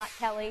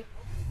Kelly.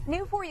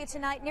 New for you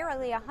tonight,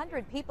 nearly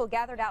 100 people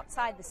gathered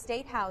outside the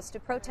Statehouse to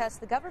protest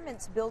the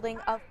government's building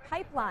of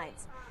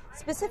pipelines,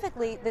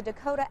 specifically the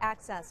Dakota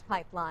Access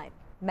Pipeline.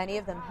 Many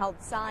of them held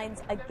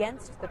signs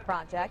against the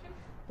project.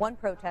 One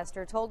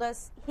protester told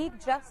us he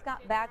just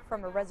got back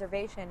from a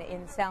reservation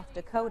in South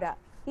Dakota.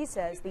 He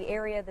says the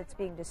area that's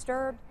being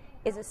disturbed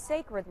is a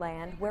sacred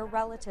land where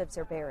relatives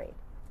are buried.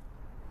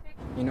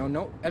 You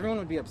know, everyone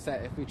would be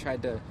upset if we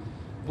tried to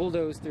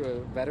bulldoze through a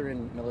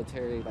veteran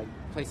military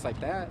place like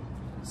that.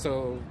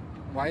 So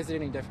why is it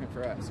any different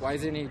for us? Why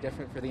is it any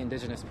different for the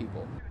indigenous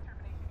people?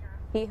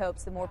 He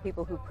hopes the more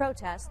people who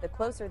protest, the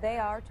closer they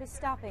are to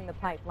stopping the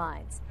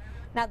pipelines.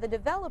 Now, the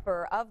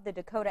developer of the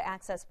Dakota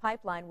Access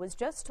Pipeline was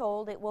just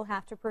told it will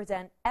have to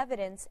present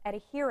evidence at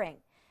a hearing.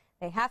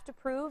 They have to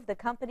prove the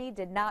company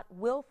did not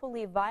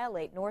willfully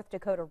violate North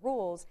Dakota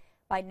rules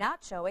by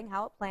not showing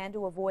how it planned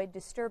to avoid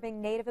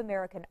disturbing Native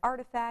American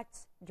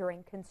artifacts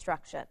during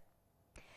construction.